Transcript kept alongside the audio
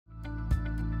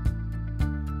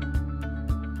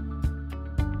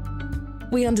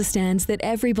We understand that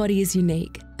everybody is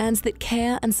unique and that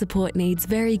care and support needs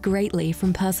vary greatly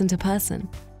from person to person.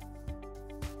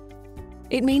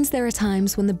 It means there are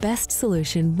times when the best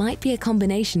solution might be a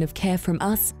combination of care from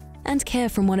us and care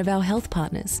from one of our health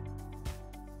partners.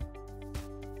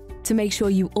 To make sure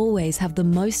you always have the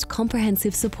most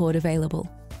comprehensive support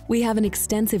available, we have an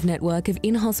extensive network of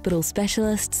in-hospital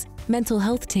specialists, mental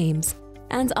health teams,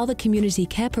 and other community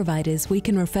care providers we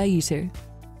can refer you to.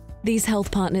 These health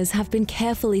partners have been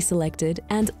carefully selected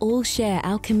and all share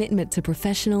our commitment to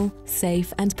professional,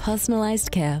 safe, and personalised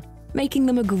care, making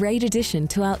them a great addition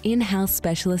to our in-house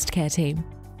specialist care team.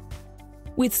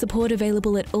 With support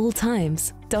available at all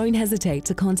times, don't hesitate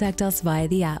to contact us via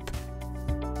the app.